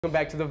Welcome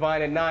back to The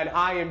Vine at 9.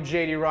 I am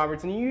JD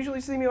Roberts, and you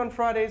usually see me on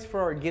Fridays for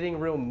our Getting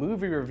Real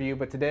movie review,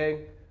 but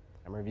today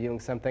I'm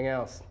reviewing something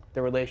else.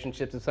 The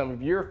relationships of some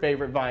of your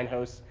favorite Vine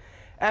hosts.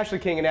 Ashley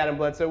King and Adam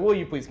Bledsoe, will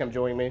you please come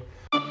join me?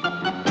 Come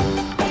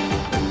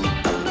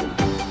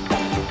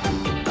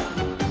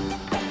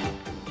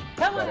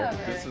on over.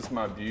 This is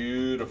my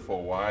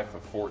beautiful wife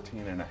of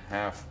 14 and a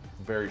half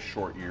very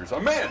short years,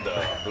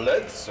 Amanda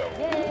Bledsoe.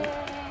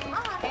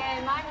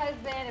 And my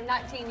husband of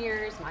 19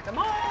 years, Michael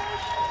Marsh.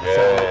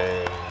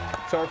 Yay.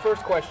 So our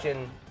first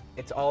question,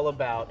 it's all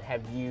about,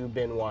 have you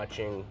been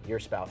watching your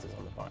spouses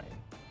on The Vine?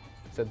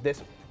 So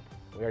this,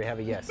 we already have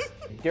a yes.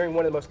 During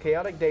one of the most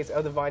chaotic days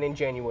of The Vine in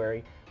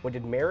January, what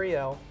did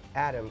Marielle,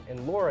 Adam,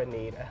 and Laura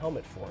need a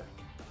helmet for?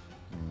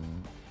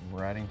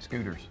 Riding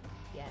scooters.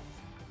 Yes.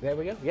 There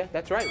we go. Yeah,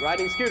 that's right.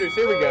 Riding scooters.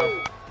 Here we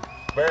go.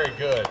 Very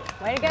good.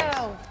 Way to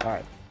go. All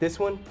right. This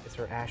one is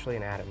for Ashley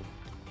and Adam.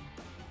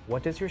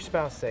 What does your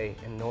spouse say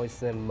annoys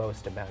them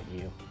most about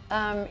you?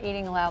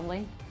 Eating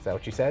loudly. Is that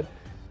what you said?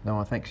 No,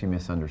 I think she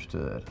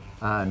misunderstood.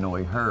 I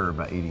annoy her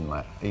by eating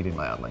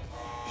loudly.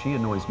 She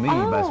annoys me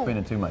by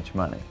spending too much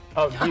money.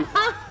 Oh, you.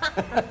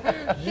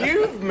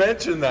 You've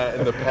mentioned that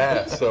in the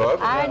past, so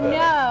I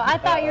know. I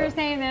thought you were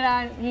saying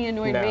that he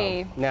annoyed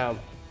me. No.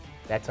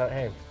 That's all,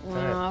 hey. All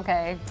right.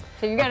 Okay.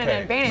 So you got an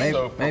Okay.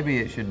 advantage. Maybe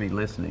it should be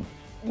listening.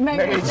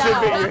 Maybe it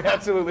should be. You're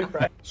absolutely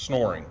right.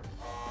 Snoring.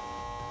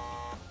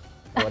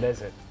 What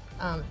is it?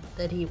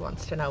 That he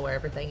wants to know where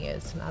everything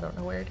is, and I don't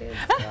know where it is.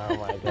 Oh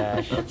my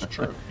gosh. That's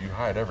true. You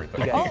hide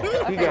everything. You guys,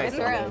 okay, you guys it's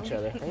don't know around. each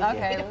other. Thank you.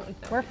 Okay,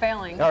 we're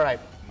failing. All right,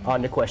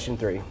 on to question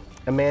 3.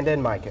 Amanda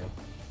and Micah,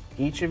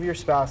 each of your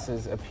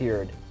spouses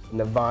appeared in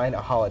the Vine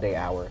A Holiday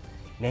Hour.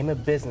 Name a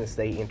business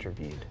they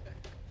interviewed.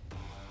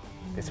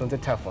 This one's a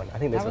tough one. I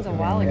think this That was a one's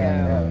while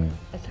ago.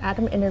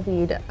 Adam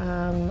interviewed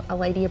a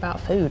lady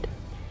about food.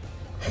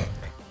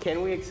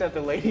 Can we accept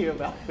a lady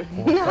about food?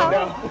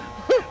 No.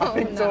 I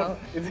think no.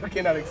 we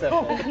cannot accept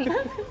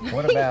that.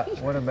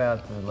 What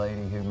about the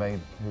lady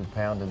who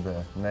pounded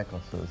the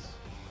necklaces?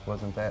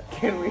 Wasn't that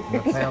Can we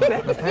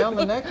the pound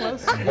the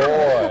necklace? It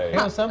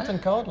Boy. was something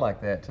called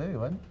like that too,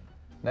 wasn't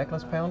it?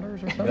 Necklace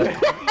pounders or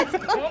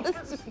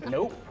something?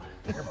 Nope.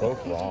 You're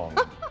both wrong.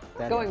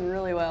 Going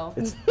really well.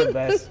 It's the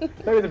best,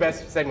 maybe the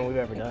best segment we've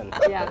ever done.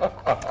 Yeah.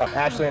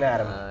 Ashley and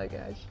Adam. Oh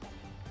gosh.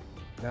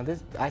 Now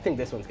I think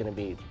this one's gonna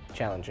be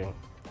challenging.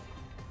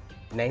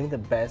 Name the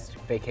best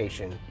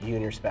vacation you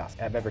and your spouse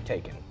have ever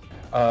taken.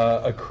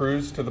 A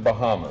cruise to the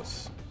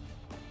Bahamas.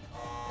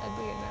 That'd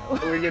be a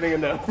no. We're getting a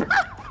no.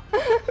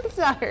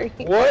 Sorry.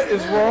 What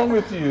is wrong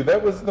with you? That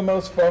was the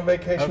most fun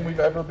vacation we've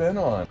ever been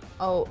on.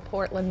 Oh,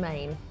 Portland,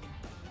 Maine.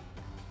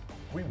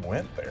 We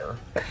went there.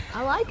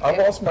 I like it. I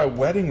lost my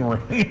wedding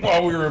ring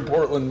while we were in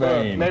Portland,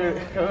 Maine. Maybe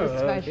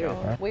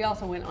Special. We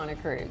also went on a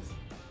cruise.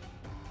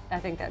 I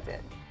think that's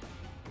it.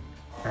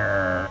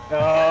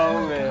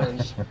 Oh man.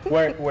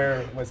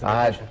 Where was the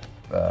I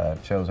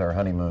vacation? chose our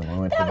honeymoon. We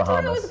went to the That's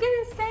what I was Bahamas.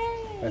 gonna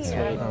say. That's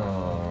sweet.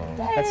 Oh.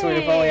 That's sweet.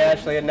 If only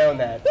Ashley had known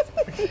that.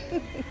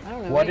 I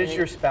don't know. What is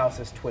your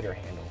spouse's Twitter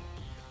handle?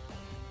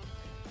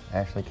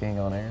 Ashley King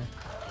on air.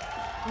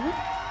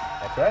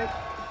 That's right.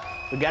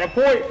 We got a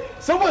point.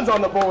 Someone's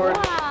on the board.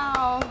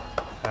 Wow.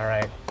 All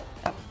right.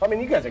 I mean,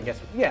 you guys are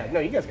guessing. Yeah, no,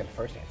 you guys got the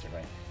first answer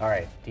right. All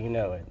right. Do you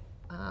know it?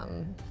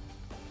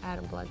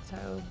 Adam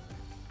Bledsoe,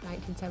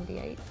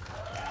 1978.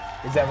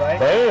 Is that right?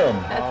 Bam!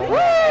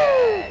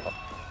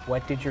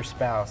 What did your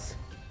spouse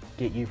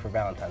get you for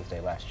Valentine's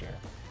Day last year?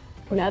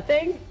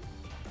 Nothing?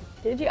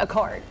 Did you? A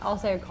card. I'll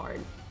say a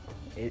card.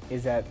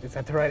 Is that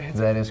the right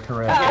answer? That is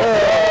correct.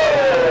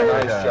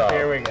 Nice job.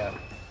 Here we go.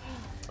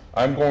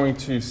 I'm going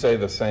to say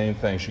the same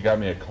thing. She got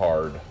me a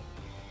card.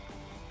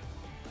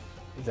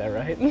 Is that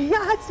right?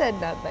 I said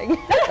nothing.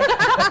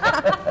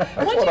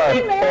 That's what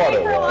I thought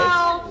it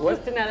was.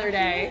 Just another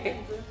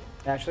day.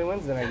 Ashley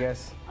wins then, I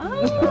guess.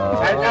 Oh.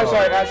 I'm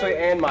sorry, Ashley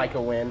and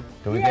Micah win.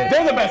 Do we get?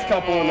 They're the best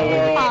couple in the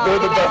world. They're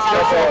the best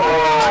couple in the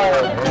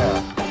world.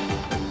 Yeah.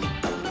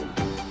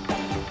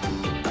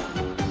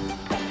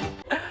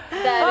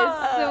 That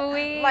is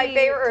sweet. My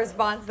favorite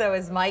response, though,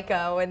 is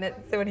Micah,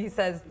 so when he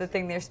says the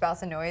thing their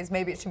spouse annoys,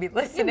 maybe it should be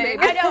listening.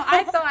 I know.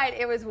 I thought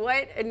it was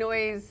what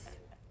annoys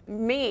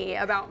me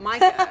about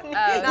Micah.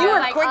 You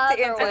were quick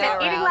to answer I said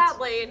that eating round.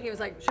 loudly, and he was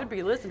like, "Should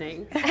be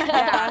listening."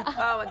 Yeah.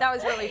 Oh, that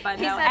was really fun.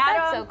 He though. said that's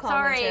Adam, so common,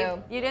 sorry,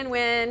 too. you didn't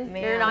win.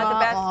 Man. You're not the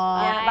best.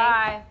 Yeah,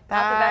 bye. Not the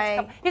Bye. best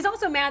couple. He's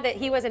also mad that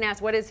he wasn't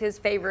asked what is his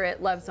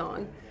favorite love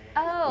song.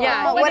 Oh,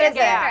 Yeah, what what's is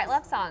your it? favorite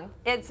love song?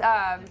 It's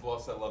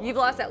Lost that love. You've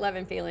Lost That Love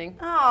and Feeling.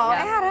 Oh,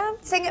 Yeah. Adam,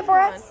 sing it for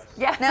us.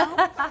 Yeah. No?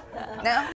 No?